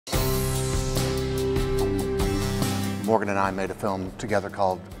Morgan and I made a film together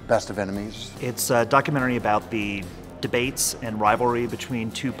called Best of Enemies. It's a documentary about the debates and rivalry between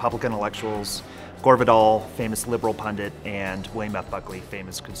two public intellectuals, Gore Vidal, famous liberal pundit, and William F. Buckley,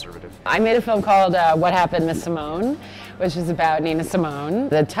 famous conservative. I made a film called What Happened, Miss Simone, which is about Nina Simone.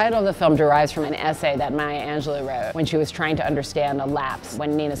 The title of the film derives from an essay that Maya Angelou wrote when she was trying to understand the lapse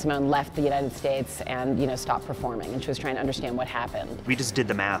when Nina Simone left the United States and stopped performing, and she was trying to understand what happened. We just did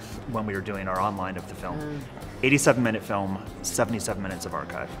the math when we were doing our online of the film. 87-minute film, 77 minutes of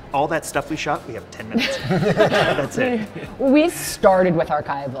archive. All that stuff we shot, we have 10 minutes. That's it. We started with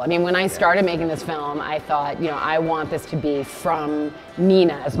archival. I mean, when I started making this film, I thought, I want this to be from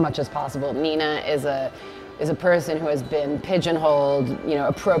Nina as much as possible. Nina is a person who has been pigeonholed,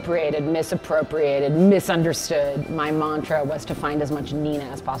 appropriated, misappropriated, misunderstood. My mantra was to find as much Nina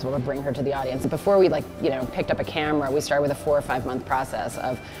as possible to bring her to the audience. Before we picked up a camera, we started with a 4 or 5 month process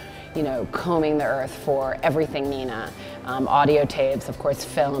of combing the earth for everything Nina. Audio tapes, of course,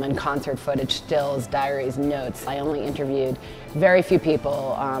 film and concert footage, stills, diaries, notes. I only interviewed very few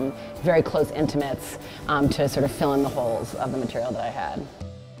people, very close intimates, to sort of fill in the holes of the material that I had.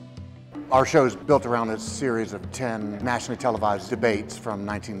 Our show is built around a series of 10 nationally televised debates from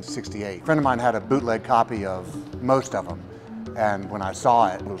 1968. A friend of mine had a bootleg copy of most of them, and when I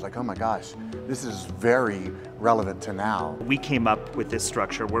saw it, I was like, oh my gosh, this is very relevant to now. We came up with this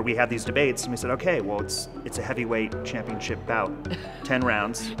structure where we had these debates and we said, okay, well, it's a heavyweight championship bout, 10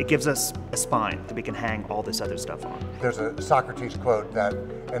 rounds. It gives us a spine that we can hang all this other stuff on. There's a Socrates quote that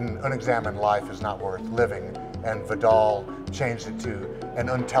an unexamined life is not worth living, and Vidal changed it to an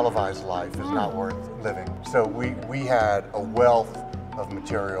untelevised life is not worth living. So we had a wealth of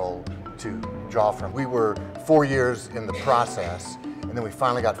material to draw from. We were 4 years in the process, and then we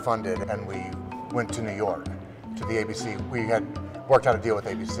finally got funded and we went to New York, to the ABC. We had worked out a deal with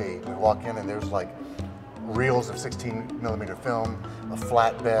ABC. We walk in and there's like reels of 16mm film, a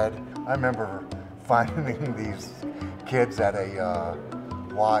flatbed. I remember finding these kids at a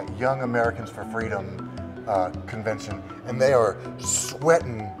Young Americans for Freedom convention, and they are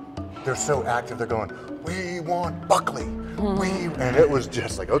sweating. They're so active. They're going, "We want Buckley." And it was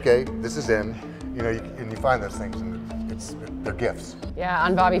just like, okay, this is in. And you find those things, and they're gifts. Yeah,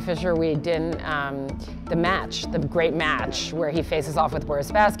 on Bobby Fischer, we did the great match where he faces off with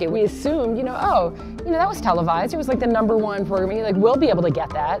Boris Spassky. We assumed, that was televised. It was like the #1 program. We'll be able to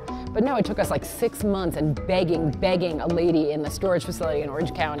get that. But no, it took us like 6 months and begging a lady in the storage facility in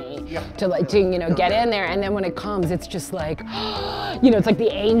Orange County to get in there. And then when it comes, it's just like, it's like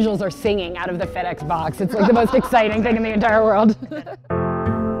the angels are singing out of the FedEx box. It's like the most exciting thing in the entire world.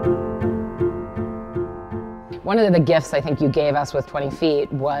 One of the gifts I think you gave us with 20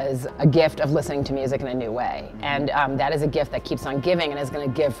 Feet was a gift of listening to music in a new way. And that is a gift that keeps on giving and is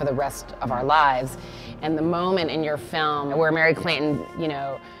going to give for the rest of our lives. And the moment in your film where Mary Clayton,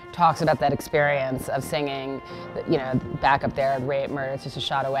 talks about that experience of singing, back up there, rape, murder, it's just a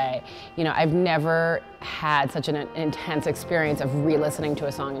shot away. I've never had such an intense experience of re-listening to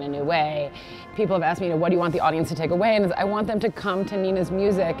a song in a new way. People have asked me, what do you want the audience to take away? And I want them to come to Nina's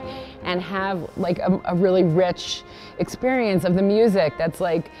music and have like a really rich experience of the music that's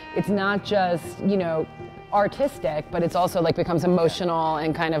like, it's not just, artistic, but it's also like becomes emotional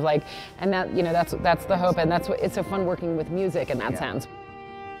and kind of like, and that, that's the hope, and that's what, it's so fun working with music in that sense.